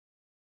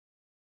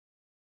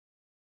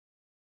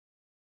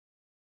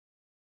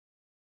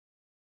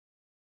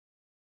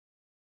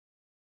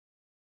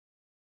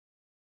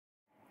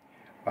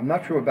I'm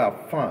not sure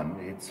about fun.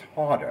 It's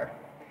harder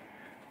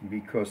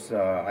because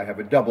I have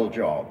a double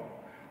job.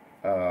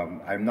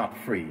 I'm not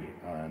free,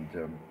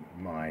 and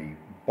my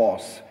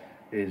boss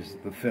is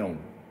the film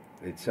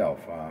itself.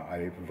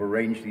 I've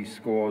arranged these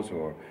scores,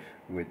 or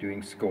we're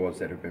doing scores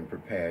that have been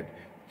prepared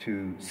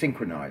to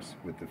synchronize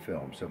with the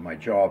film. So my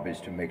job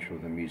is to make sure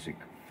the music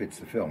fits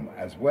the film,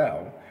 as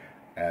well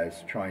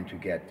as trying to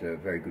get a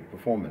very good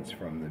performance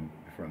from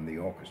the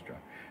orchestra.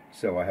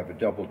 So I have a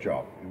double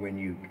job. When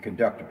you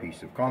conduct a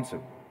piece of concert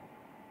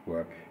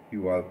work,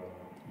 you are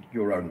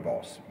your own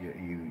boss.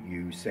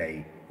 You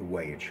say the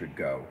way it should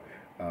go.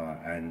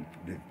 And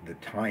the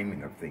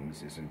timing of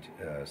things isn't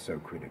so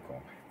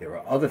critical. There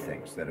are other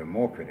things that are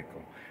more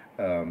critical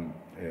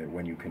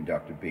when you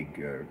conduct a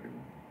big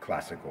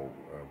classical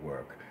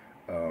work,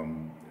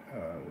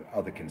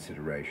 other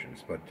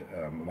considerations. But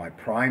my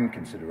prime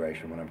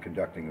consideration when I'm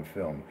conducting a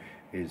film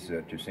is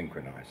to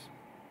synchronize.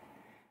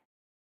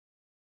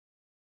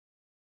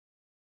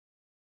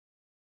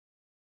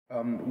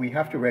 We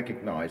have to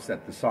recognize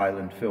that the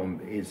silent film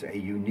is a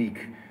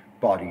unique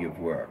body of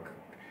work.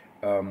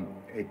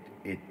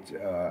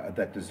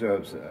 That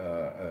deserves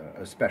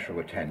a special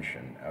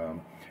attention.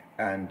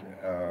 I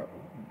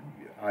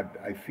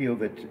feel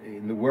that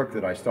in the work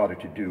that I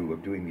started to do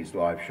of doing these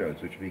live shows,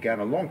 which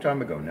began a long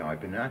time ago now, I've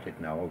been at it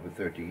now over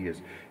 30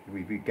 years.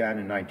 We began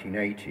in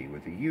 1980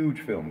 with a huge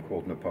film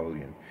called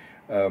Napoleon,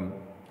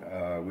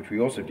 which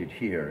we also did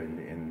here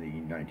in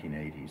the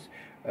 1980s.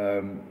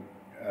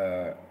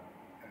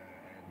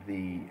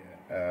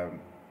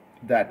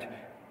 That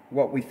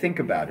what we think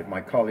about it,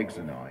 my colleagues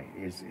and I,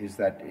 is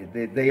that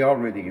they are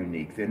really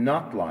unique. They're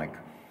not like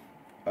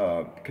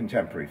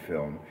contemporary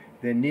film.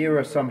 They're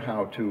nearer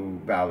somehow to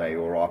ballet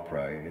or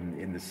opera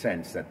in the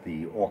sense that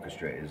the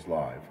orchestra is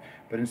live.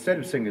 But instead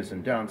of singers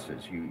and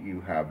dancers, you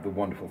have the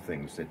wonderful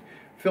things that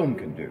film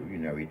can do. You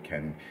know, it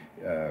can,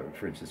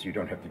 for instance, you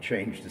don't have to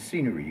change the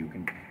scenery. You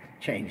can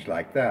change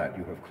like that.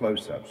 You have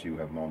close-ups, you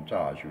have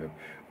montage, you have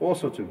all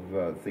sorts of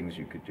things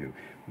you could do.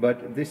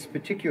 But this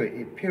particular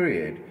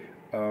period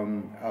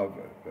of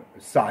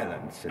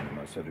silent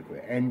cinema sort of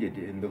ended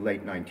in the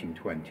late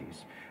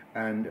 1920s.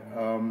 And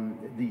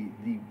the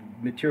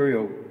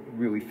material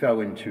really fell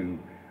into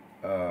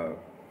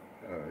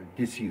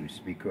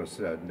disuse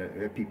because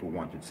people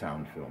wanted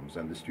sound films,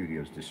 and the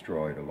studios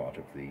destroyed a lot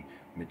of the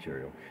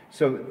material.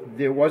 So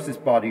there was this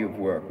body of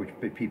work which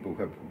people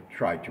have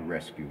tried to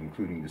rescue,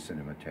 including the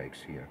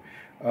Cinematheques here.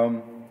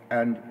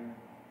 And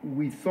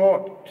we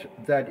thought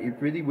that it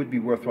really would be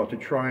worthwhile to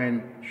try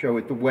and show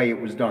it the way it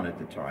was done at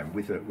the time,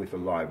 with a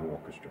live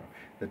orchestra,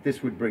 that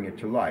this would bring it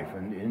to life.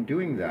 And in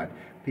doing that,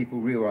 people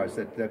realized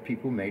that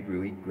people made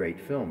really great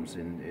films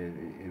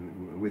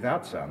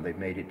without sound. They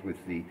made it with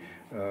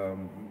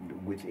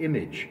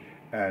image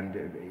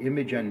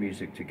and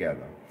music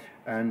together.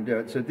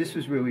 And so this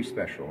was really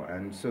special.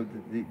 And so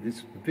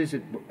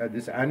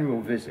this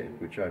annual visit,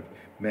 which I've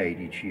made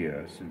each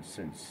year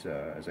since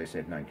as I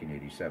said,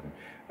 1987,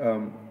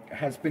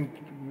 has been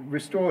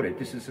restored.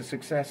 This is a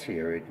success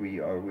here. We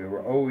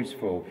were always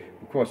full.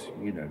 Of course,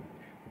 you know,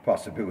 the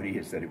possibility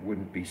is that it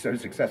wouldn't be so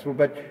successful,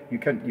 but you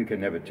can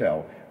never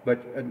tell.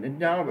 But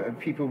now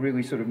people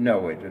really sort of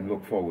know it and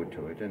look forward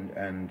to it,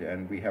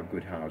 and we have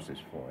good houses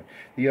for it.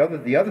 The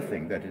other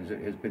thing that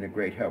has been a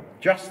great help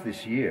just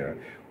this year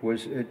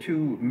was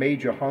two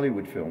major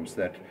Hollywood films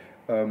that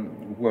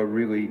were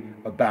really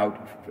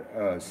about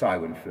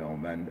silent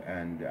film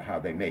and how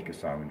they make a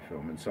silent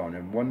film and so on.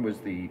 And one was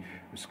the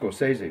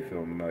Scorsese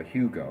film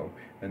Hugo,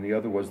 and the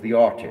other was The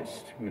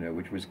Artist, you know,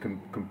 which was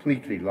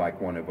completely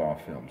like one of our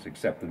films,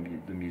 except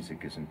the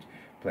music isn't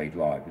played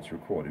live, it's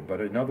recorded. But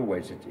in other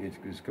ways, it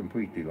is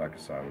completely like a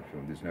silent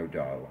film. There's no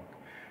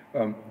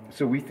dialogue.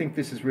 So we think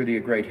this is really a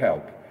great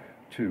help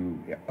to,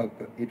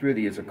 it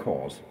really is a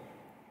cause.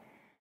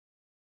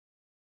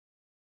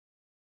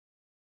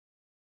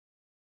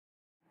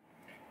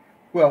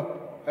 Well,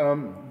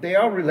 they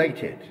are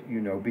related,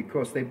 you know,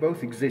 because they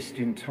both exist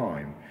in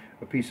time.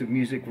 A piece of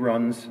music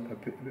runs,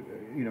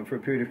 you know, for a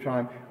period of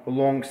time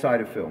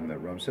alongside a film that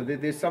runs. So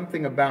there's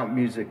something about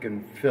music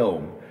and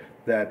film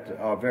that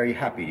are very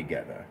happy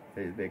together.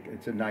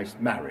 It's a nice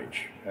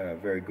marriage, a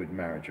very good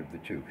marriage of the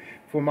two.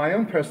 For my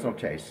own personal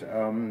taste,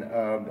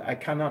 I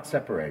cannot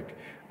separate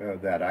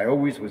that. I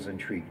always was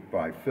intrigued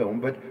by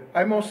film, but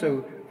I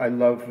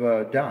love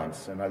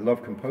dance, and I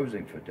love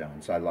composing for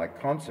dance. I like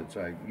concerts.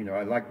 I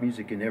like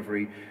music in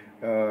every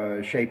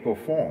shape or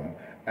form,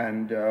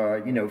 and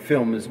you know,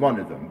 film is one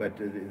of them. But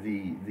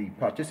the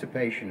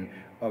participation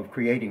of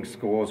creating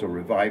scores or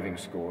reviving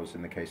scores,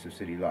 in the case of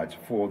City Lights,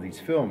 for these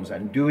films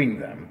and doing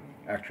them,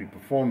 actually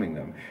performing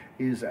them,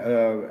 is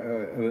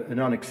an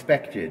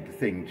unexpected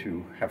thing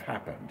to have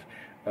happened.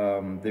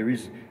 There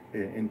is,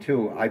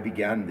 until I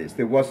began this,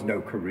 there was no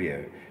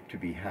career to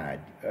be had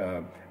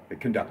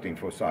conducting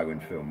for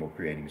silent film or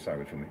creating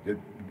silent film.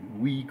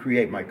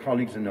 My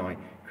colleagues and I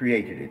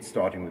created it,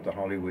 starting with the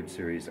Hollywood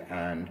series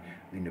and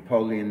the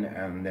Napoleon,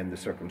 and then the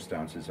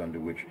circumstances under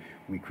which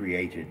we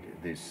created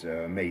this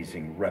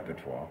amazing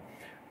repertoire.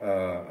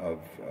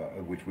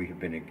 which we have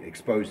been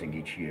exposing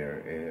each year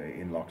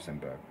in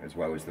Luxembourg, as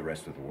well as the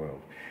rest of the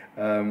world.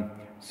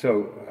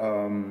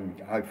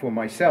 For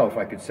myself,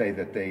 I could say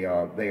that they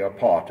are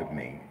part of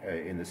me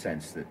in the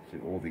sense that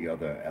all the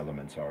other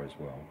elements are as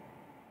well.